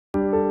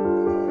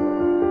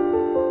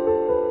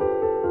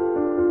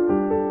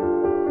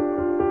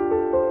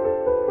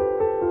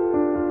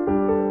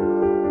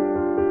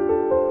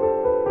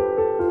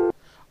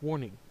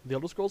The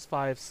Elder Scrolls V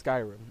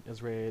Skyrim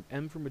is rated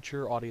M for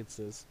mature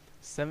audiences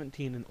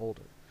 17 and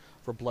older,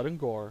 for blood and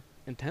gore,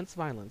 intense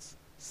violence,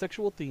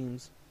 sexual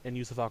themes, and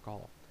use of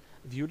alcohol.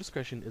 Viewer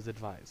discretion is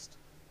advised.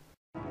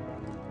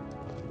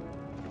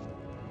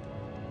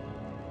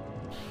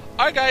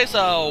 Alright guys,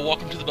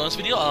 welcome to the bonus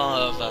video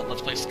of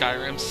Let's Play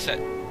Skyrim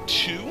Set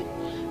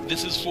 2.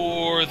 This is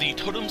for the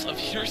Totems of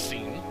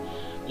Hiricine,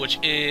 which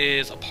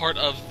is a part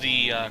of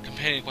the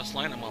companion quest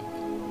line. I'm going to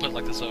put it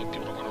like this so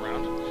people don't run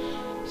around.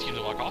 Excuse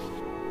me, walk off.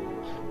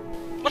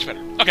 Much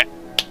better. Okay.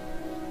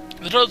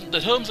 The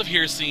Totems of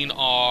Hiricine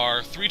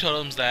are 3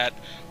 totems that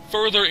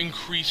further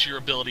increase your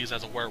abilities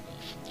as a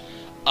werewolf.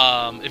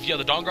 If you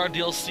have the Dawnguard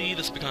DLC,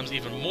 this becomes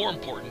even more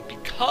important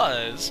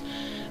because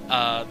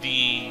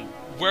the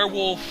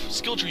werewolf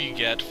skill tree you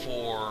get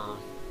for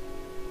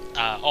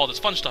all this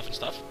fun stuff and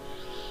stuff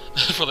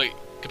for the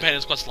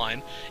companion's quest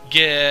line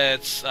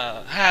has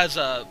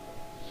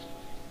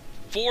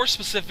 4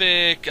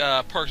 specific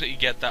perks that you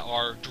get that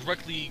are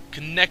directly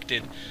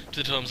connected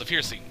to the Totems of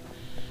Hircine.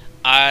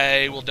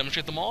 I will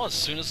demonstrate them all as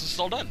soon as this is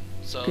all done.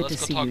 So Good let's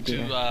to go see talk you,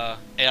 to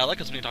Ayala,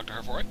 because we need to talk to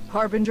her for it.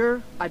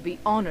 Harbinger, I'd be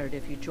honored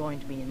if you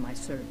joined me in my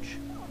search.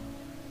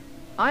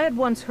 I had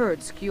once heard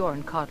Skjor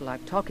and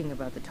Kodlak talking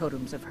about the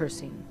Totems of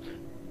Hircine.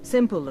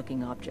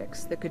 Simple-looking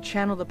objects that could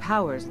channel the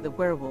powers of the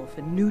werewolf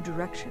in new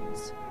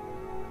directions.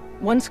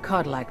 Once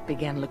Kodlak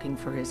began looking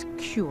for his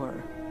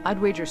cure,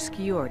 I'd wager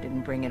Skjor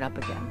didn't bring it up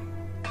again.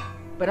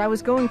 But I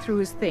was going through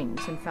his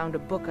things and found a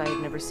book I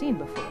had never seen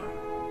before,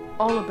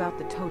 all about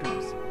the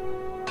totems.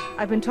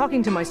 I've been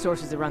talking to my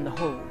sources around the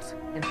holds,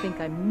 and think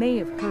I may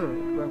have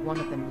heard where one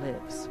of them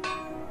lives.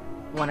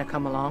 Wanna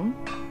come along?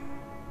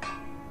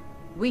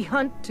 We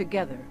hunt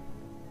together.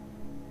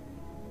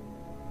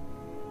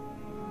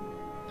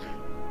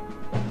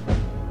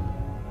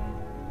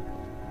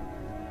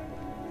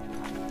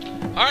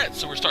 Alright,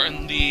 so we're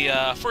starting the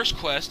first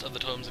quest of the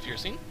Totems of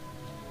Hircine.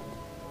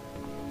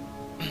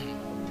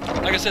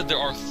 Like I said, there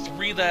are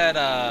 3 that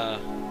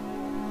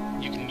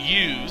you can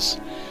use.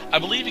 I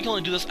believe you can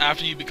only do this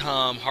after you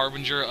become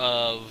Harbinger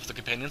of the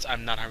Companions.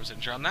 I'm not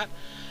 100% sure on that.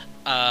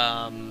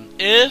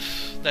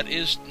 If that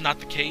is not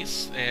the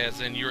case,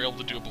 as in you're able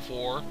to do it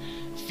before,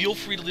 feel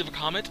free to leave a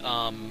comment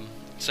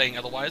saying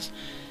otherwise.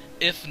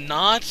 If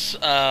not,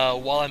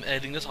 while I'm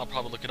editing this, I'll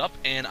probably look it up,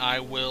 and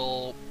I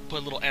will put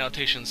a little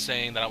annotation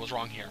saying that I was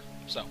wrong here.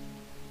 So,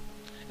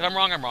 if I'm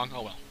wrong, I'm wrong.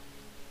 Oh well.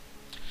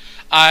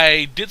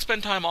 I did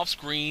spend time off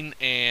screen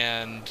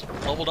and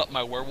leveled up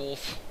my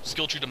werewolf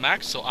skill tree to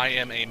max, so I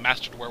am a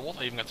mastered werewolf.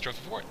 I even got the trophy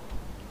for it.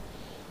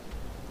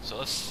 So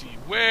let's see,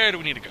 where do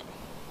we need to go?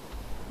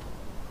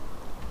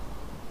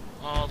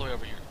 All the way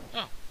over here.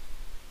 Oh.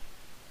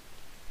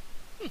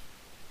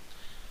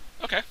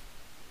 Okay.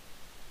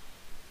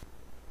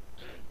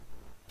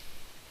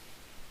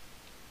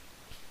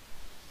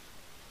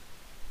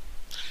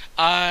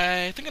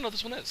 I think I know what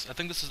this one is. I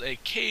think this is a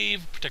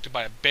cave protected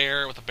by a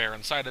bear with a bear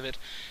inside of it.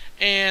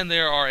 And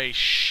there are a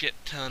shit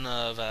ton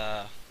of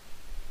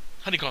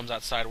honeycombs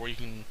outside where you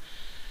can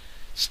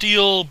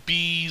steal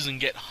bees and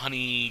get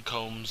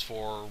honeycombs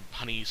for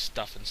honey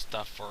stuff and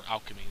stuff for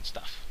alchemy and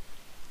stuff.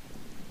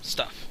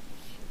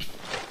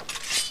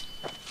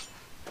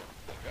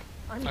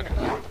 Okay.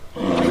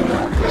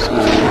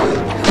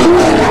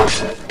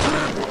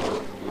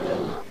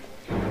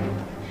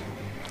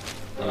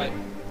 Alright.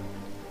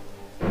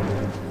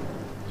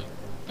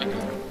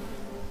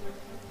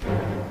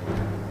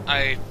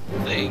 I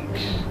think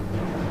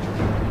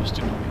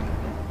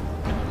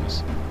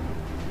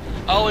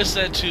I always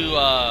said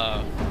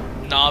to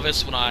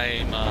novice when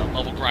I'm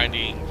level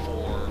grinding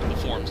for the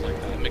forms like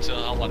that. It makes it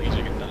a lot easier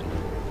to get done.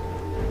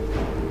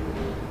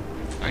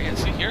 Alright,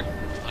 let's see here.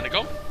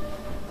 Honeycomb.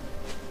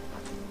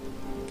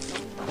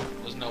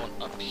 There's no one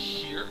up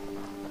here.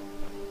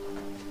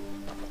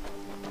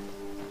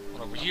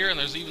 One over here, and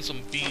there's even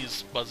some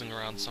bees buzzing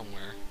around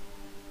somewhere.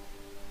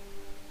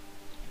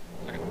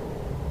 Okay.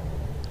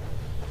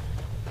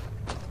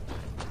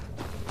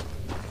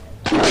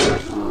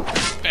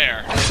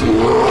 Bear.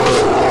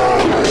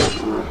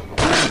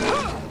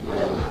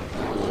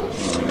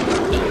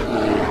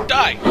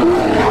 Die!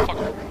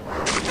 Fucker.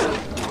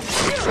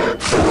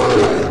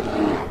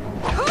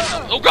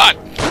 Oh god!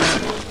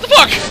 The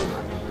fuck?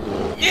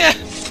 Yeah!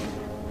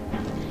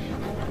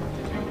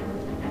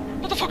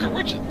 What the fucker?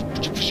 Where'd you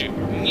shoot?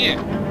 Yeah.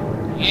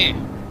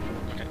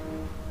 Okay.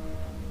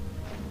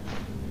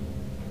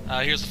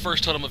 Here's the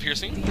first Totem of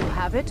Hircine. Do you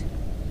have it?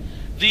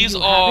 These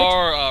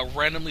are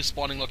randomly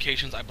spawning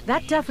locations, I believe.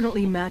 That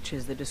definitely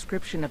matches the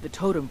description of the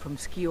totem from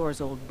Skjor's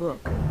old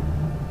book.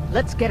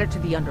 Let's get it to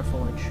the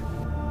Underforge.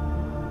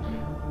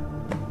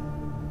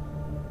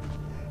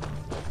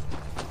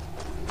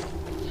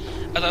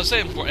 As I was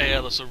saying before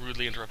Ayala so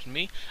rudely interrupted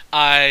me,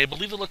 I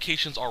believe the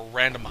locations are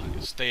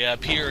randomized. They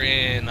appear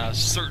in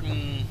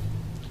certain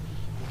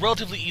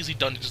relatively easy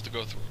dungeons to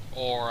go through,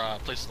 or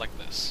places like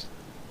this.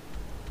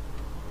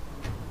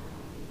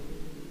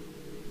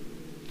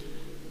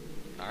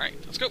 Alright,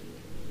 let's go.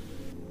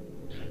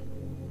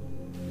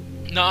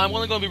 Now, I'm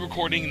only going to be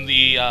recording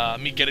the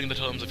me getting the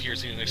Totems of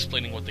Hircine and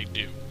explaining what they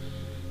do.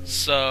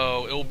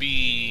 So it will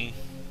be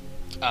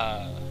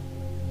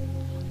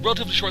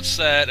relatively short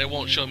set. It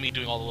won't show me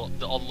doing all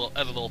the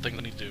other little things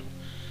I need to do.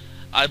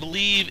 I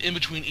believe in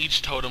between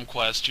each totem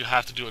quest, you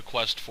have to do a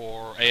quest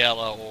for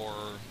Ayala or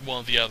one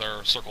of the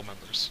other circle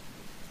members.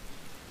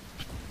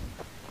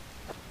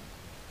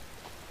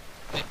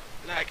 Hey,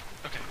 lag.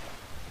 Okay.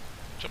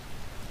 Jump.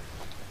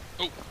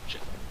 Oh,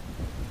 shit.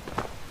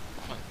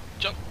 Come on.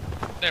 Jump.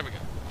 There we go.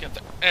 Get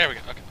there. There we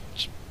go. Okay.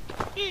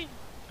 Yee.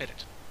 Made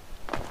it.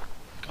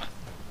 Come on.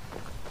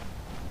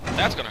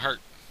 That's gonna hurt.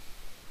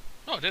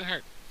 Oh, it didn't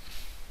hurt.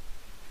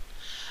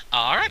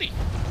 Alrighty.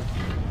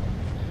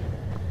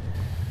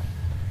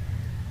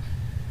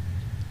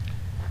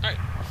 Alright,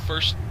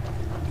 first...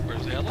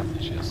 Where's Ayala?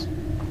 There she is.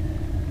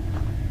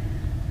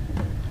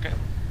 Okay.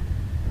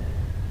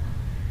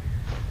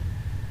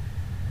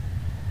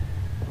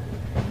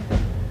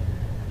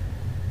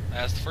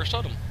 That's the first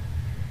totem.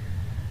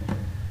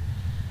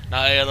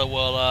 Now Ayala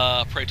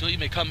will pray to it. You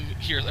may come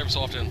here every so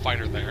often and find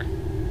her there.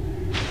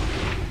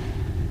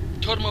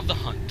 Totem of the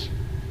Hunt.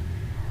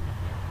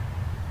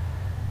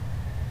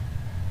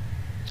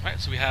 Alright,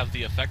 so we have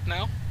the effect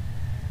now.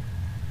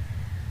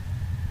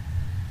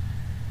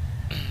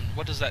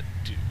 What does that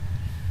do?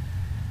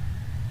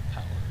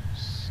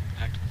 Powers.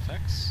 Active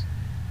effects.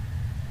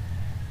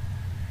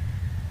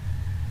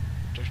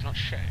 Does not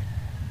say.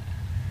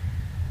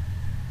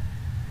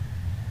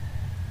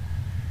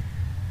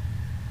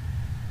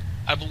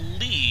 I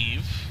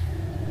believe...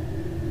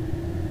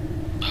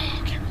 Oh,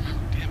 I can't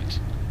remember. Damn it.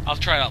 I'll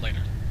try it out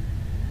later.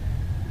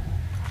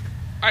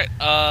 Alright,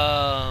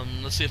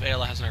 let's see if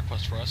Ayala has another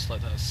quest for us.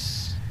 Let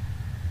us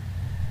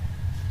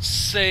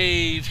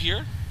save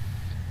here.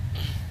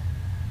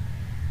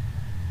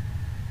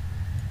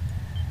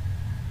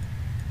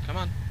 Come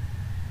on.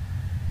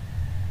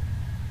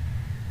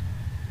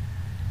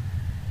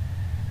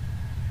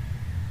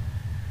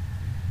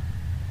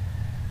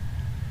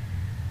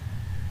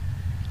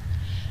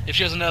 If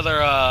she has another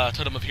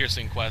Totem of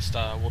Hircine quest,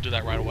 we'll do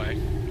that right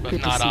away. But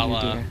if not,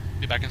 I'll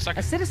be back in a second.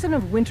 A citizen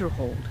of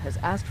Winterhold has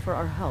asked for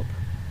our help.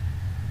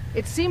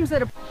 It seems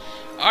that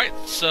Alright,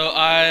 so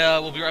I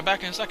will be right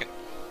back in a second.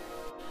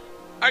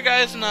 Alright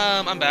guys, and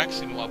I'm back,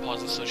 so I'll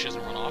pause this so she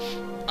doesn't run off.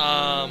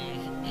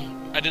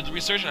 I did the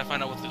research and I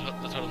found out what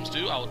the totems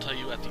do. I will tell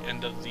you at the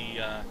end of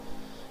the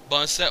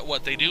bonus set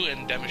what they do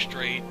and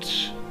demonstrate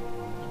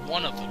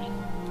one of them.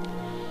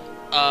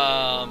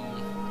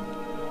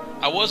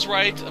 I was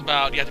right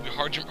about you have to be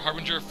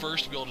Harbinger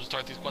first to be able to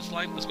start this quest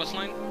line.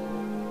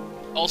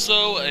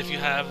 Also, if you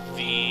have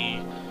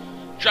the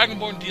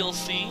Dragonborn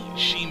DLC,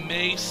 she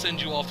may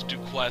send you off to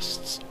do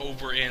quests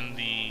over in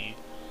the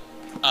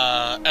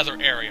other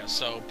area,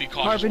 so be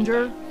cautious.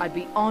 Harbinger, I'd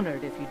be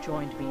honored if you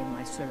joined me in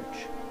my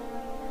search.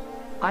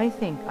 I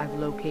think I've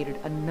located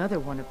another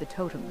one of the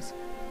totems.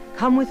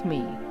 Come with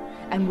me,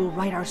 and we'll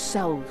write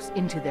ourselves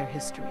into their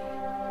history.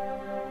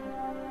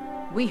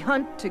 We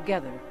hunt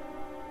together.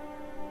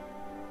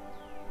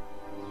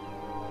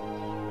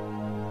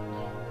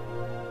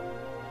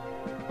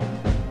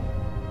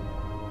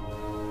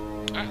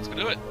 Alright, let's go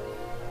do it.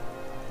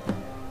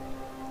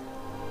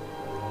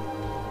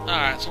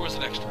 Alright, so where's the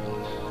next one?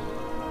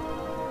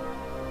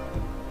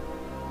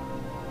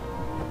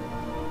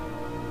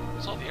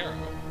 I saw the arrow.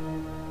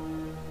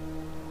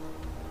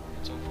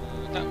 It's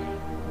over that way.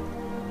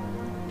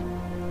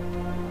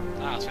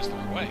 Ah, it's facing the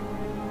wrong way.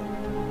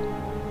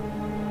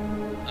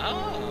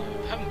 Oh,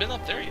 haven't been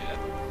up there yet.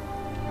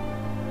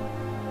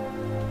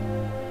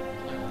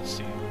 Let's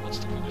see, what's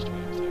the quickest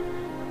way up there?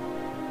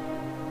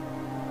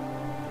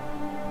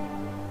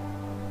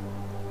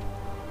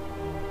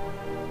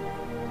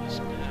 This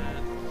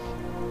path.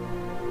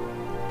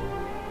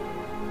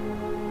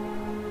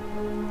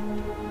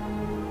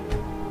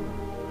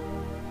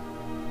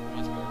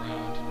 Let's go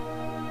around.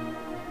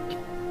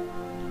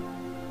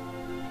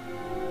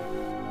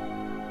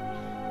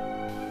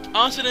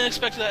 Honestly, didn't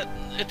expect it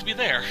to be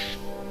there.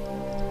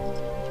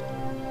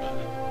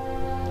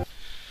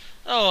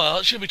 Oh well,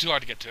 it shouldn't be too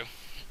hard to get to.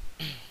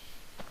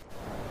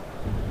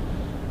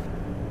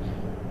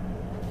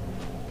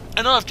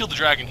 I know I've killed the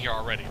dragon here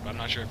already, but I'm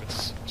not sure if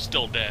it's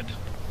still dead.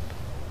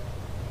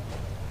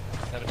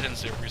 I have a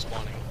tendency of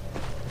respawning.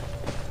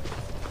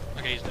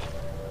 Okay, he's dead.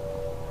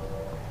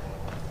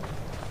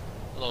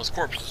 Although his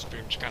corpse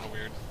disappeared, which is kind of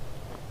weird.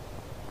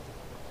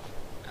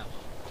 Oh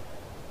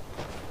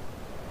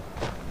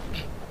well.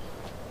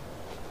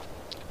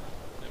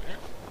 Over here.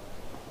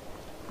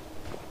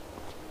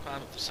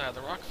 Climb up the side of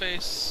the rock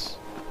face.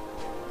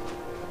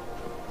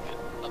 Get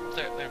up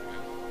there. There we go.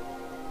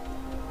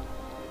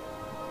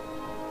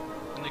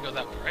 And they go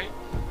that way, right?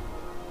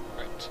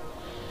 Right.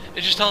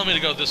 It's just telling me to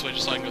go this way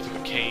just so I can go through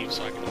the cave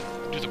so I can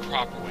do the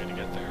proper way to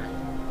get there.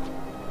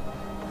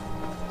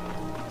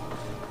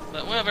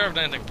 But when have I ever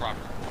done anything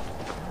proper?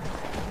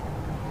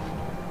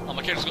 Well,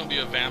 my character's going to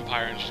be a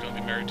vampire and she's going to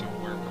be married to a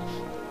werewolf.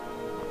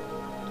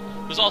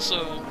 Who's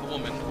also a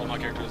woman, well my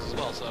character is as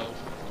well, so...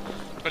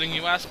 Depending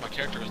you ask, my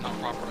character is not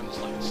proper in the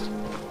slightest.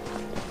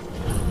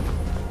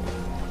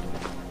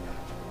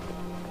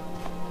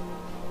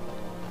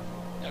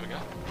 There we go.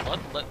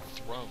 Bloodlet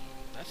Throne.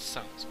 That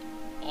sounds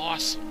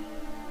awesome.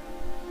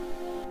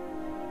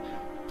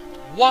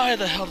 Why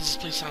the hell does this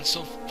place sound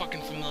so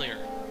fucking familiar?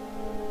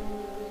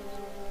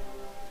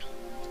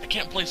 I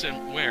can't place it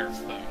where,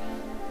 though.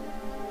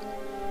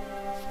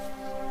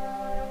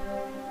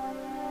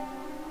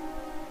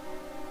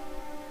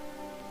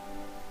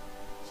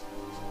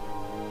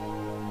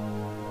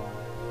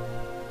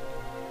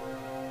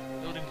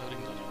 Loading,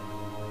 loading, loading.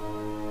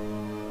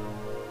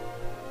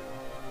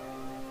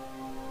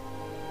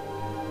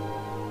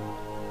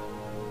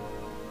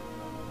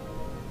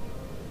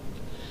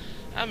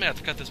 I may have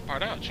to cut this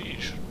part out,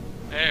 jeez.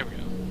 There we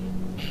go.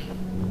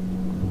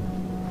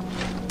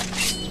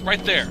 It's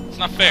right there. It's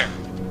not fair.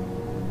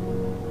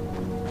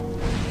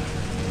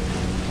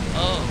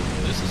 Oh,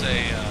 this is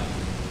a,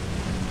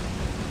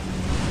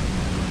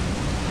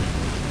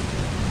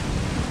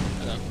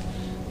 hello.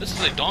 This is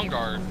a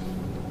Dawnguard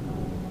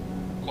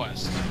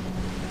quest.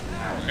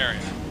 Or area.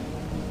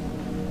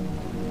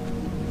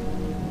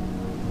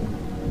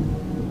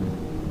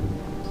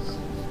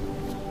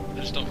 I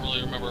just don't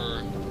really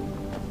remember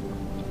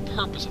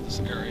purpose of this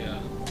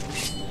area.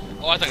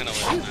 Oh, I think I know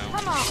what it is now.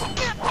 Come on.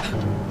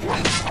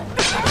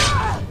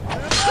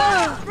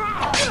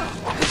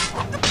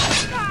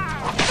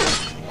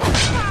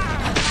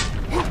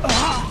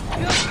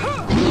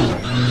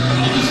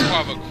 This is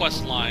part of a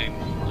quest line,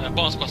 a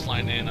bonus quest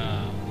line in,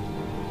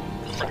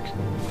 frick.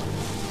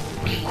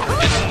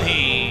 In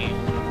the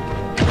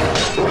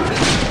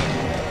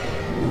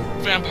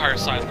vampire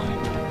sideline.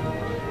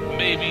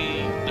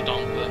 Maybe the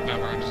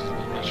vampire, I'm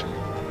not sure.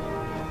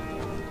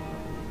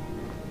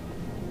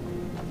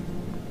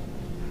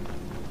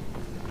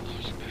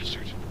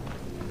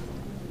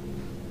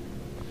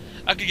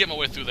 I could get my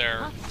way through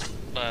there,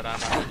 but I'm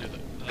not gonna do that.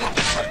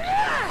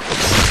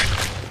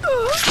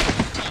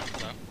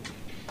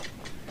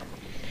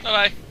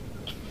 Bye-bye.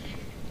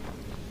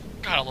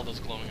 God, I love those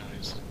glowing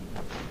eyes.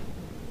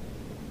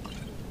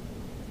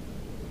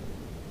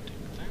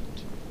 Take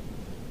that.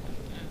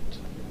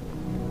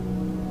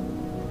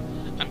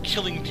 I'm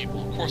killing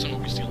people. Of course I'm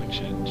gonna be stealing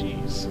shit.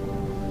 Jeez.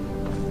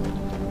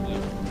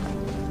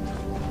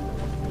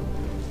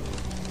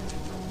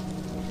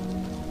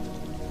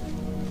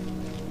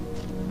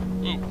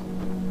 Ooh.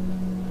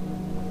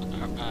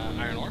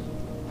 Iron ore?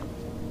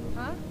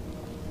 Huh?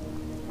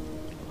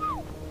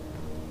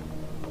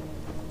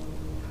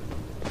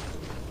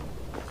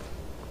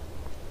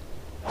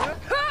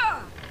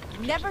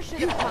 Never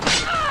should have come.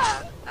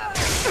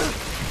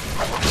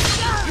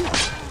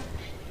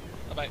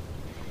 Bye-bye.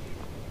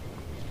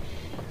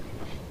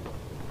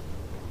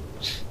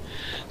 It's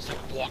like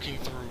walking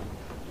through,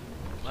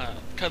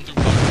 cutting through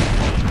bugs.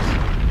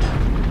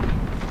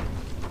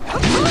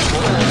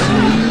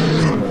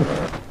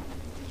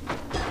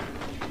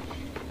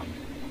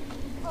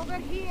 Over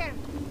here.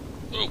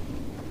 Oh.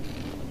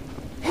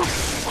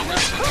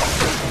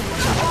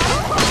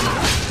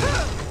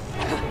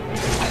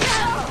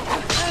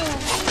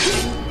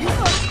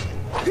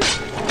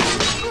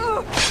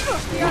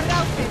 You're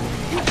routed.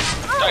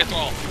 Die,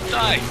 Thrall!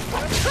 Die!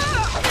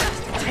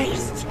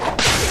 Taste. Come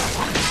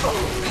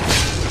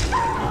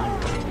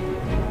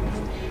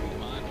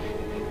on.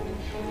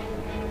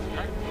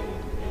 Alright.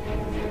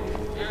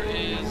 Where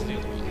is the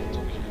other one? It's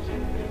over here.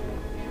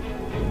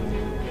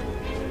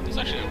 It's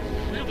actually a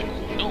really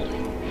cool dome.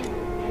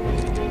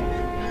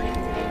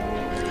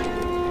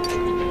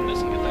 Open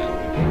this and get that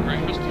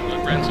grand crystal,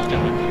 grand soul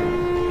gem right there.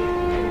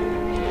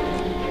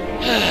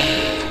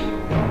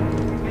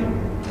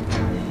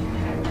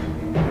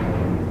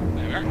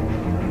 There we are.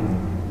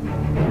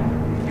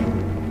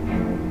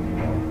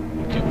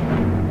 Okay.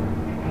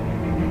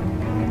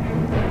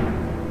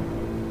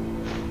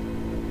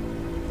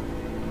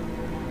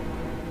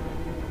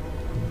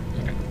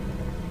 Okay.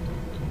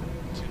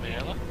 See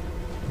Mayla?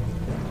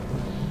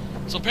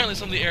 So apparently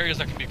some of the areas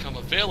that can become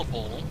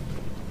available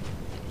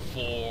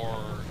for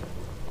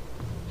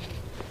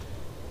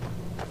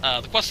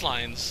the quest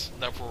lines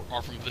that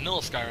are from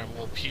vanilla Skyrim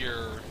will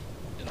appear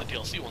in the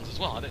DLC ones as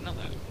well. I didn't know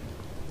that.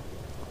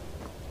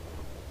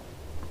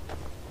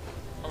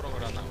 Why would I go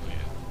down that way?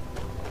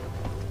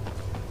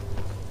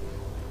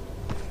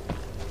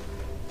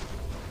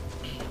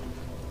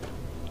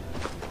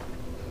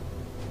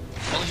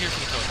 Only here for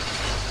the totem.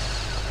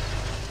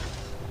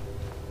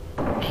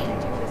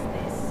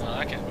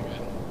 That can't be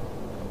good.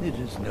 It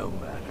is no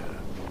matter.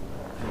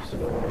 As for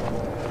the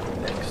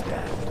next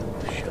act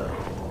of the show.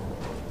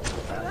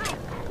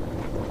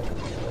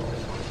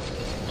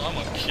 I'm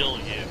gonna kill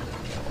you.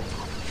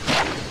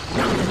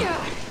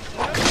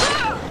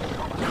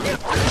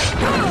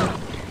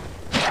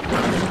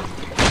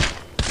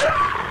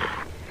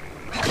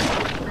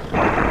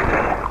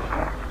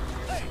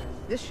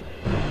 This should...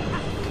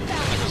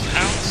 There goes the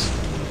hounds.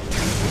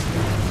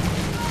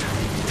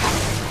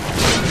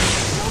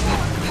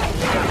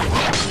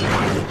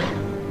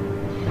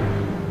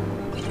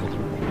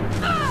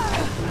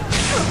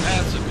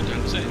 That's a good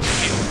time to say it.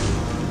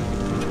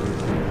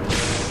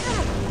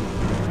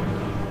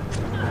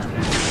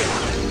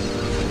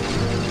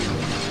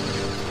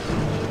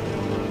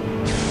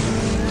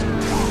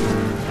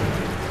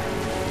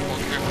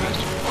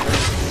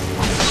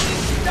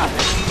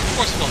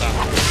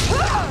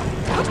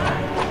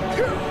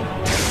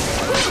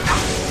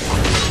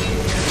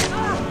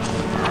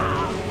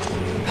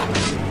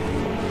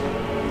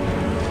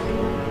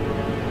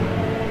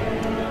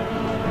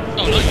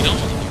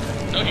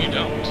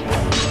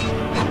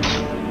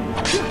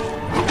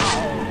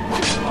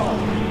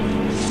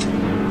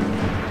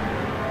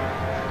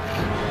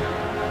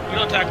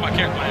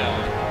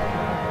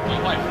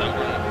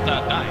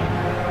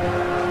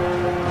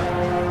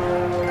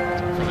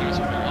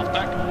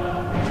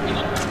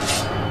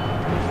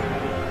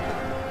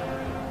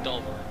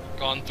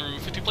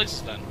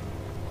 places then.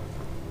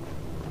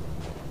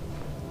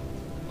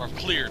 Or I've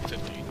cleared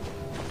 50.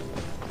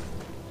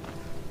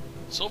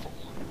 Silver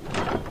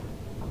one.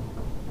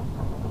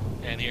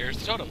 And here's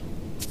the totem.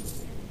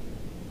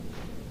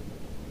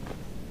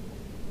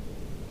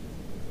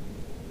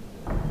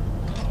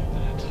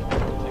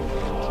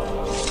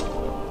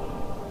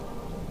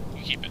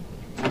 You keep it.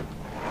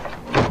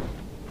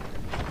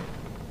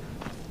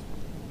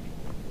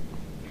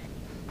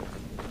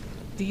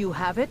 Do you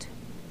have it?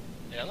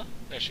 Ella?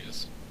 There she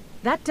is.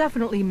 That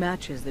definitely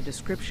matches the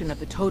description of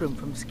the totem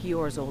from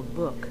Skior's old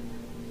book.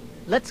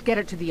 Let's get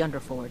it to the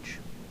Underforge.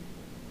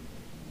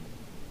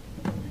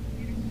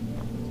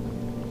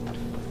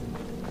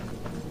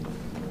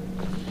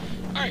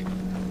 Alright.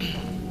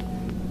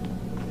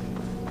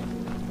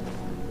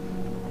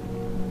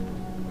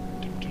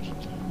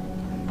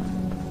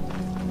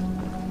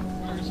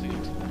 Where is the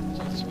exit?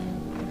 So this way.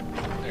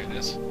 There it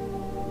is.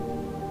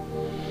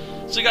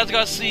 So you guys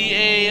got to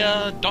see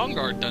a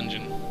Dawnguard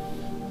dungeon.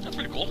 That's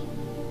pretty cool.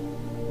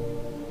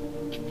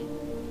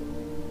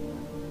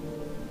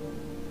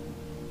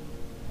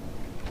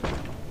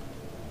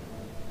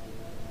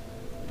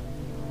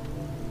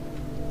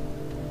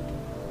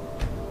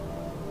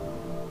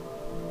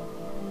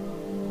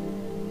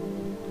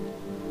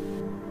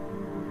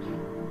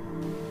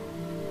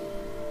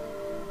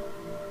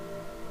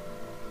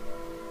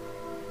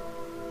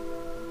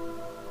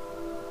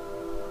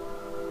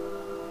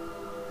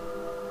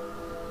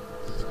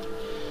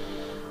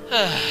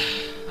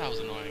 That was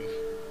annoying.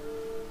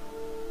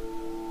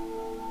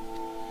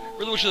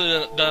 Really wish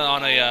it had done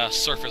on a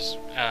surface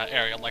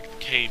area like the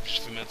cave just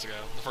a few minutes ago,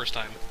 the first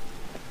time.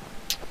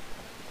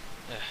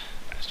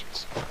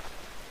 Bastards.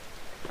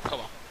 Oh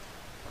well.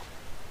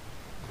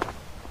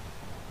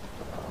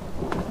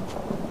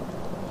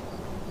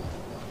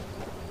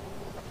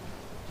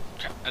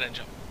 Crap, I didn't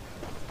jump.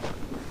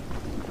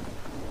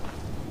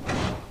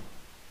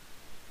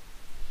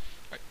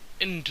 Alright,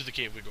 into the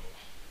cave we go.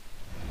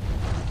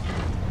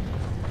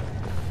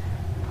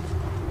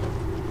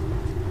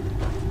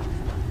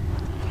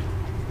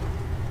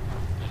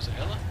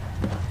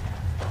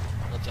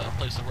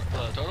 Place the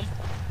totem.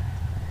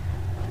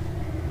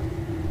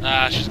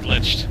 Ah, she's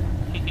glitched.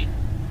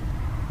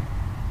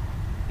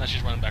 Now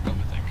she's running back home,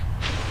 I think.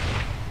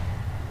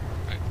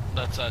 Alright,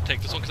 let's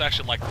take this one, because I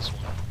actually like this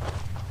one.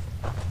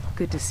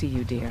 Good to see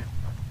you, dear.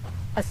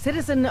 A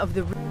citizen of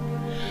the...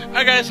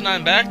 Alright guys, and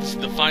I'm back. This is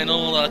the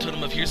final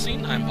Totem of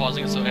Hircine. I'm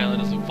pausing it so Ayla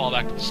doesn't fall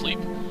back to sleep.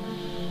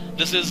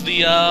 This is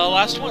the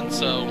last one,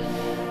 so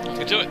let's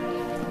get to it.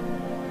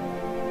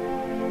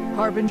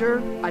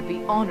 Harbinger, I'd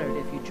be honored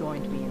if you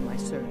joined me in my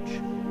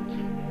search.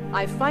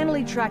 I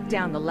finally tracked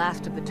down the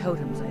last of the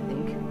totems, I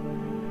think.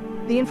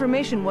 The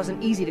information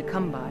wasn't easy to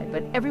come by,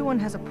 but everyone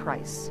has a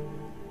price.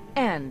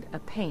 And a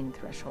pain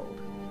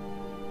threshold.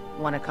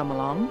 Wanna come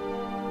along?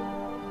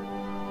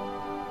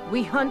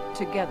 We hunt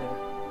together.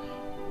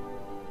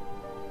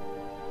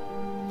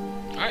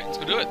 Alright, let's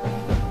go do it.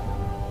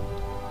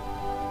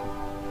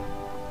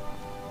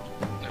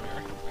 There we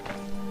are.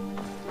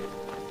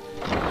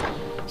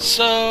 Okay.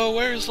 So,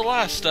 where's the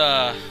last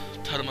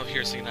Totem of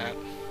Hircine at?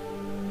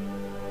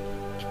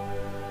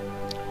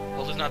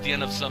 Well, it's not the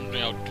end of some,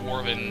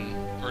 dwarven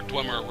or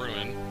Dwemer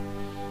ruin.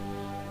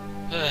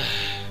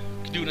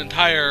 Could do an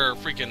entire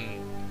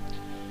freaking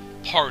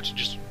part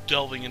just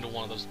delving into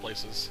one of those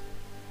places.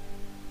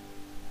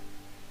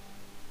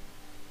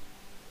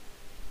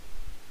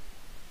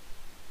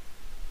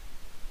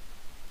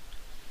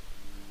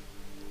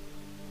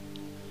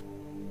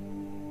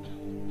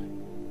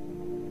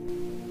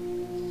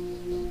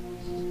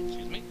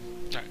 Excuse me?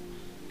 Alright.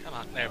 Come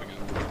on, there we go.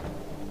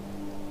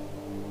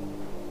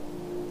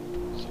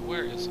 So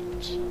where is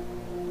it?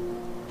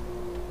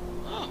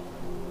 Oh.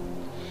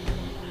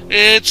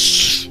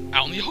 It's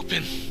out in the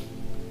open.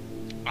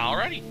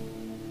 Alrighty.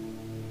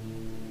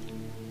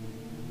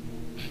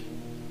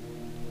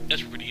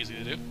 That's pretty easy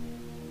to do.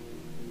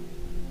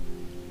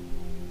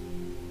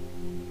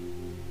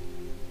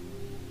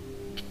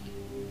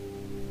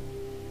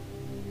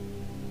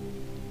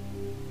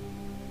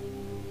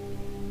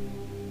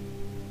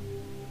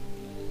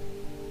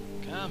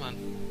 Come on.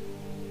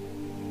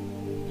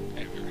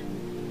 Hey,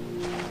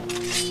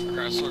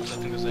 regardless, I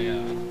think there's a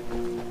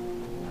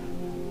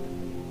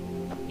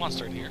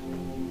monster in here.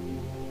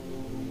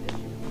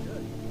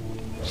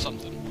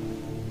 Something.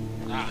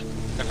 Ah,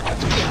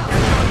 necromancer.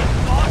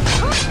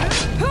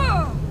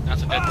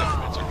 That's a dead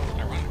necromancer.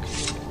 Ironic.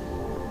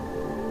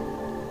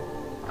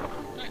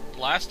 Alright,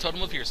 last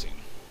Totem of Hircine.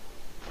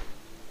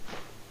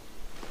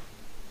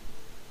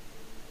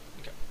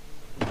 Okay.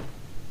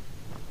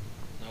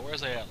 Now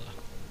where's Ayla?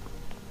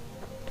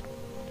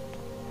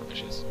 There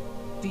she is.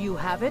 Do you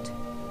have it?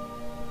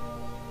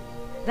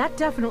 That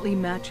definitely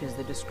matches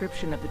the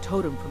description of the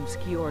totem from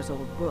Skior's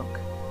old book.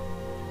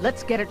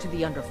 Let's get it to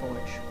the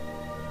Underforge.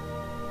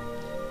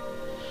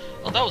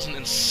 Well, that was an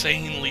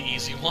insanely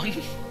easy one.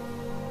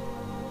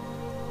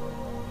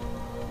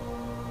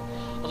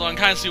 Although I can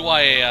kind of see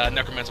why a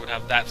necromancer would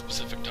have that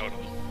specific totem.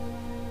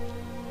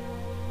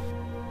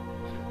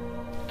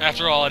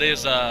 After all, it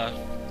is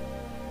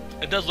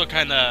It does look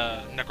kind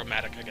of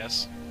necromantic, I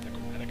guess.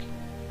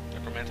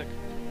 Necromantic?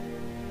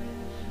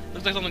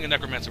 Looks like something a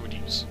necromancer would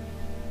use.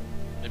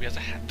 Maybe as a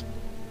hat.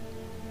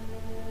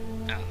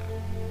 I don't know.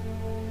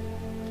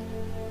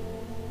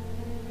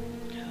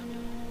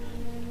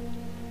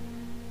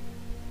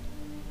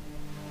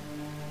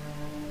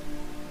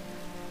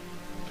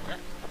 Where?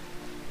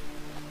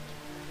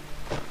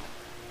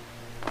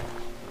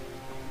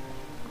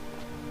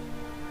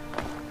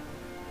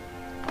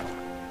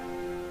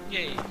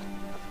 Yay.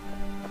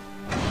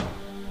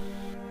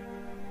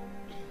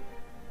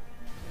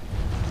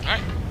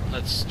 Alright,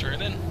 let's turn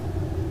it in.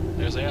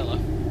 There's Ayala.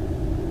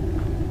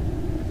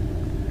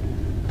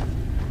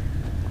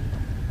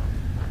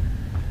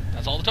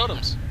 That's all the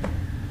totems.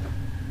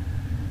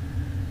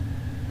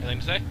 Anything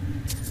to say?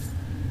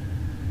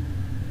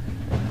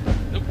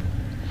 Nope.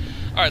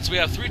 Alright, so we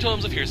have 3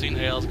 totems of Hircine.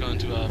 Ayala's going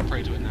to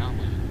pray to it now. I'm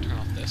going to turn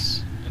off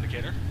this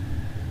indicator.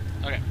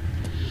 Okay.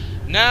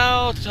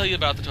 Now to tell you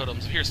about the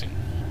Totems of Hircine.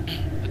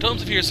 The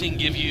Totems of Hircine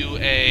give you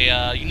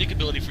a unique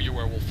ability for your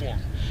werewolf form.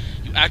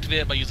 You activate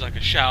it by using like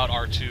a shout,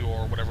 R2,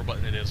 or whatever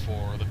button it is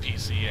for the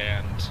PC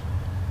and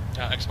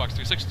Xbox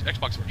 360,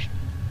 Xbox version.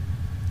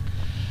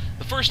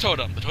 The first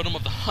totem, the Totem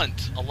of the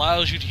Hunt,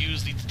 allows you to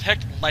use the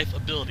Detect Life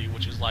ability,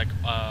 which is like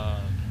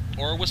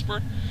Aura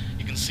Whisper.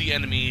 You can see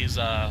enemies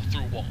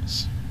through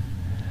walls.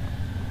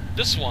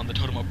 This one, the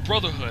Totem of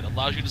Brotherhood,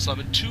 allows you to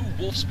summon 2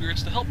 wolf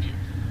spirits to help you.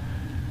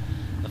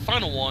 The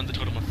final one, the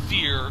Totem of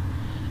Fear,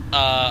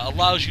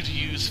 allows you to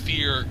use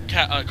fear,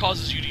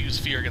 causes you to use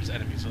fear against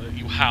enemies, so that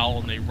you howl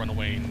and they run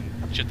away and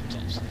shit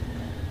themselves.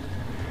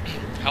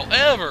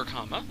 However,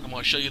 I'm going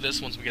to show you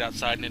this once we get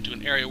outside and into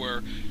an area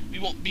where we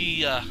won't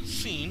be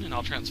seen, and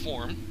I'll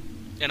transform,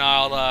 and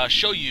I'll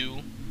show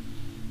you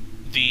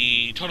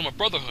the Totem of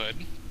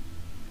Brotherhood,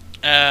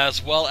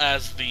 as well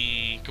as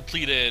the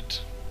completed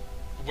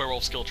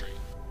werewolf skill tree.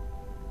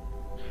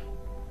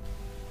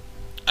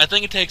 I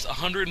think it takes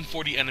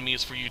 140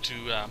 enemies for you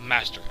to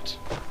master it.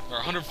 Or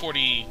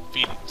 140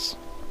 feedings.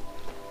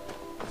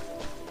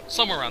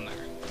 Somewhere around there.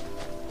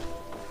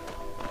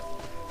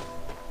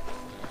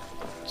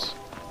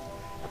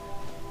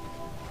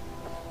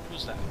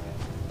 Who's that?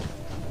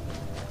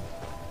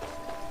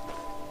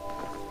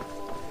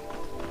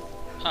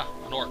 Huh,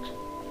 an orc.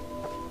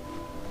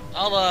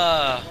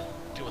 I'll,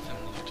 deal with him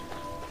in a minute.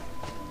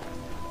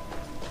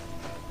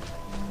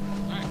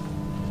 Alright.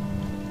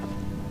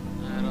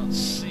 I don't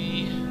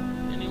see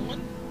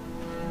anyone.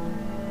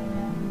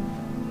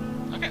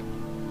 Okay.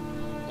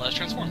 Let's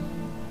transform.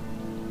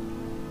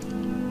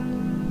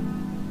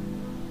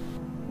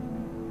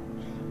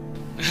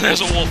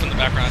 There's a wolf in the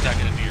background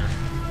attacking a deer.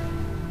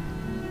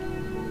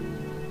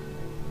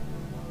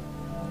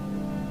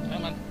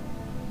 Come on.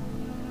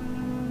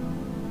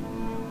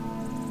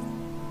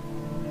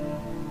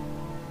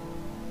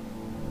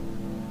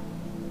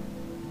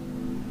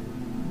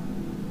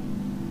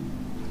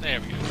 There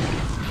we go.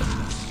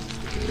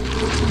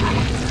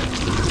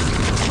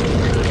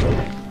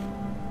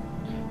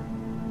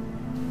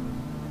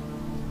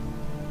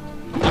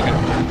 Okay.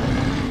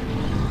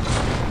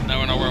 Now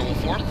we're in our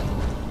werewolf form.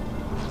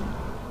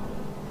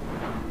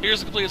 Here's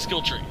the completed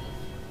skill tree.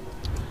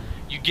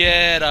 You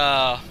get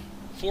 4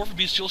 for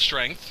bestial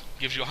strength,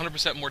 gives you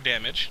 100% more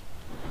damage.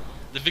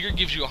 The vigor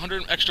gives you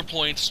 100 extra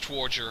points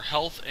towards your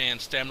health and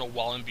stamina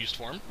while in beast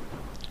form.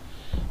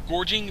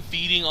 Gorging,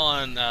 feeding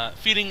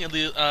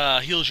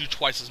heals you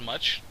twice as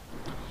much.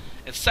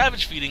 And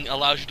savage feeding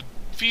allows you to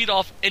feed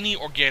off any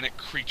organic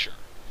creature.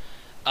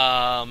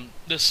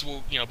 This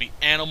will, be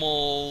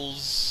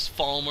animals,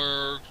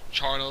 Falmer,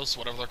 Charnos,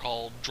 whatever they're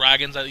called,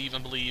 dragons, I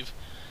even believe.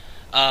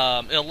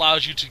 It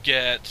allows you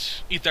to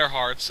eat their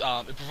hearts.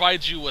 It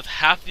provides you with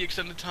half the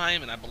extended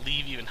time, and I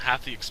believe even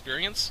half the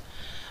experience.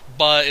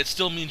 But it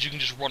still means you can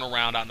just run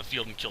around out in the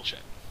field and kill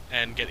shit,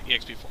 and get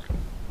EXP for it.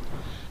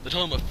 The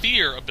Totem of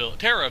Fear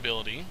Terror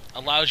ability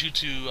allows you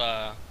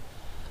to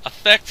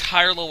affect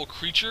higher level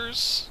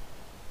creatures.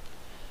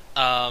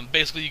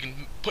 Basically, you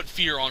can put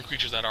fear on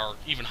creatures that are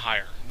even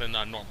higher than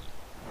normal.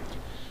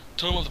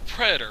 Totem of the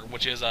Predator,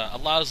 which is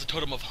allows the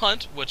Totem of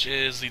Hunt, which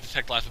is the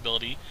Detect Life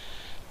ability,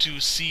 to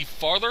see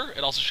farther.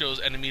 It also shows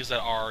enemies that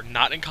are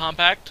not in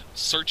compact,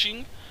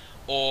 searching,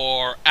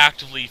 or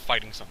actively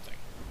fighting something.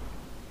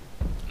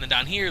 And then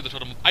down here, the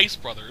Totem of Ice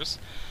Brothers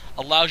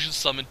allows you to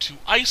summon 2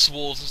 ice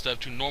wolves instead of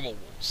 2 normal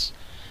wolves.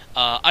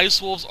 Ice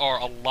wolves are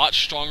a lot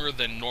stronger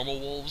than normal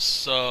wolves,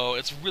 so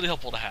it's really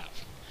helpful to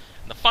have.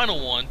 And the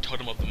final one,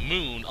 Totem of the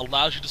Moon,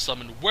 allows you to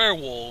summon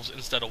werewolves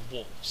instead of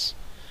wolves.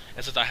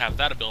 And since I have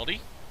that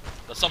ability,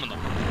 let's summon them.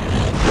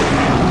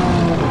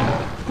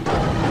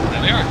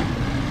 There they are.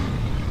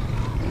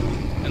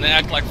 And they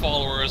act like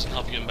followers and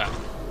help you in battle.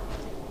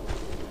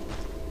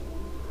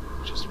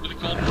 Which is really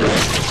cool.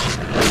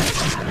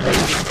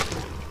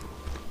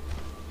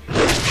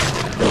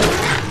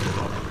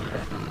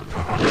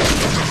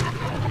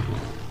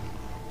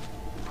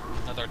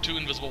 Now there are 2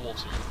 invisible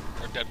wolves here,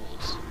 or dead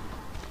wolves.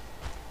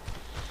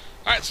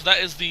 Alright, so that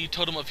is the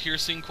Totem of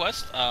Hircine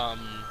quest. I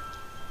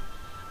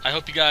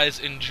hope you guys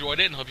enjoyed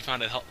it and hope you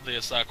found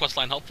this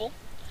questline helpful.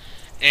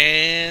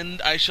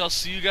 And I shall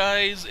see you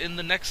guys in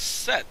the next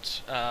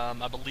set.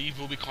 I believe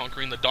we'll be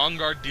conquering the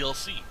Dawnguard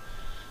DLC.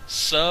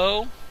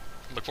 So,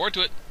 look forward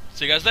to it.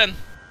 See you guys then.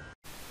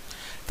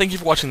 Thank you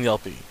for watching the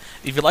LP.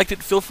 If you liked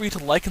it, feel free to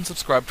like and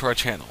subscribe to our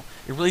channel.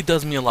 It really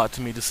does mean a lot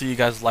to me to see you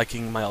guys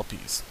liking my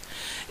LPs.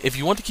 If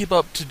you want to keep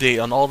up to date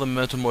on all the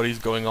Memento Mori's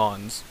going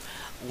ons,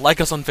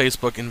 like us on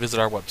Facebook and visit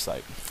our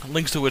website,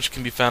 links to which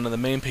can be found in the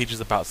main page's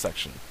About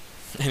section.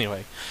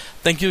 Anyway,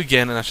 thank you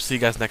again, and I shall see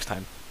you guys next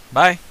time.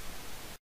 Bye!